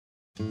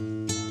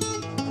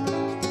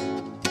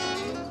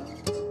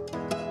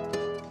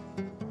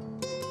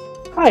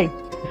Hi,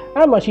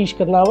 I'm Ashish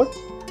Karnavat.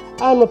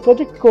 I'm a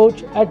project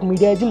coach at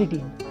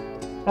MediaAgility.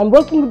 I'm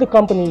working with the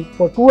company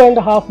for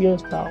 2.5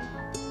 years now.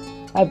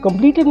 I've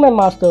completed my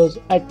master's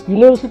at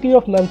University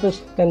of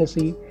Memphis,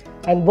 Tennessee,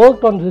 and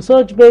worked on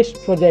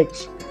research-based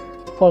projects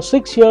for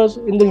 6 years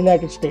in the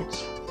United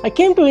States. I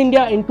came to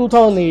India in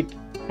 2008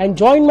 and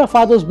joined my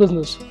father's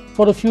business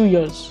for a few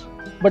years.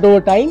 But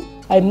over time,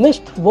 I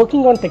missed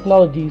working on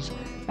technologies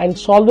and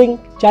solving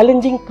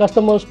challenging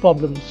customers'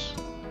 problems.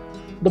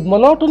 The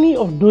monotony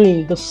of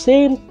doing the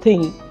same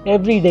thing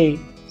every day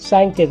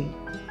sank in,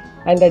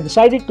 and I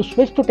decided to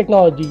switch to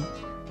technology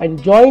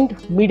and joined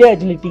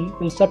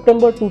MediaAgility in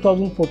September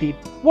 2014.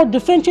 What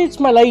differentiates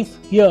my life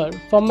here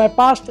from my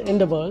past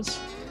endeavors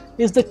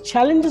is the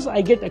challenges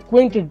I get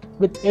acquainted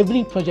with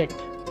every project.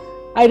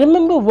 I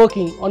remember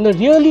working on a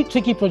really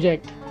tricky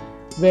project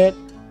where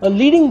a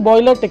leading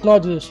boiler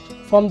technologist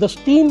from the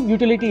steam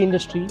utility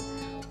industry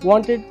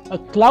wanted a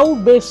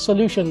cloud-based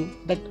solution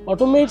that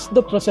automates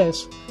the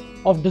process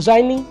of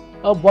designing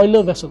a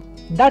boiler vessel.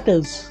 That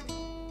is,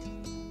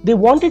 they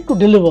wanted to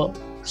deliver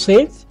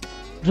safe,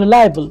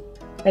 reliable,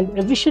 and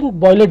efficient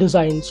boiler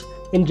designs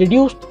in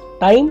reduced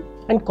time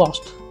and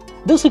cost.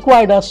 This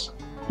required us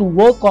to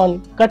work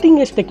on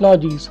cutting-edge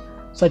technologies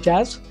such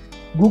as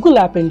Google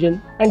App Engine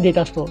and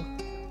Data Store,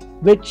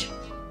 which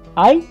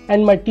I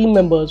and my team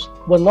members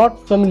were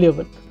not familiar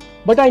with.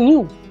 But I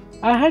knew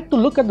I had to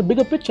look at the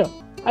bigger picture.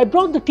 I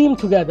brought the team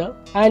together,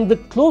 and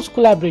with close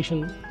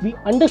collaboration, we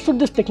understood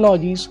these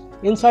technologies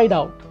inside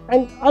out,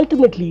 and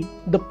ultimately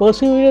the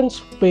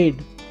perseverance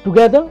paid.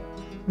 Together,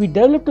 we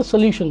developed a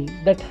solution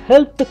that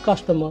helped the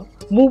customer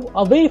move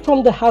away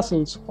from the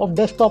hassles of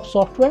desktop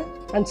software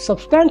and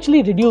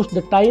substantially reduce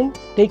the time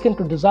taken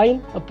to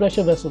design a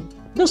pressure vessel.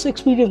 This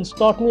experience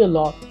taught me a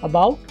lot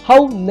about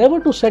how never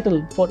to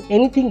settle for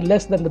anything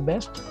less than the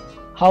best,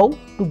 how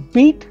to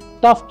beat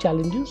tough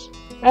challenges,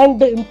 and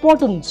the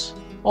importance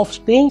of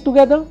staying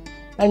together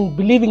and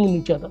believing in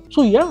each other.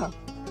 So yeah,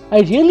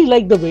 I really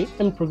like the way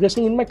I'm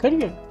progressing in my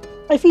career.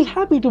 I feel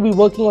happy to be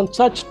working on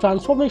such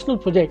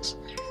transformational projects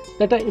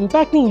that are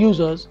impacting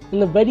users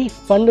in a very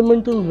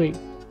fundamental way.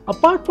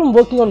 Apart from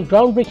working on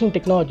groundbreaking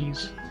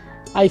technologies,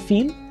 I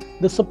feel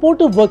the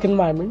supportive work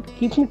environment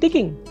keeps me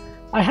ticking.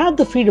 I have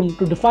the freedom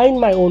to define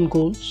my own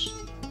goals,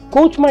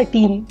 coach my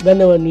team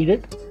whenever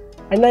needed,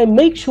 and I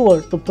make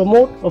sure to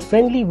promote a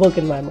friendly work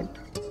environment.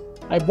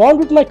 I bond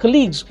with my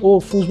colleagues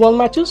over foosball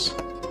matches,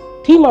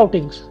 team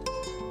outings,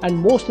 and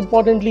most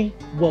importantly,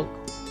 work.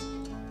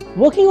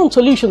 Working on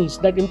solutions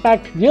that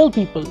impact real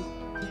people,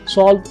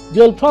 solve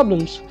real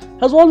problems,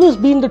 has always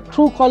been the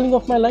true calling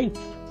of my life,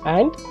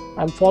 and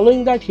I'm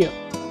following that here.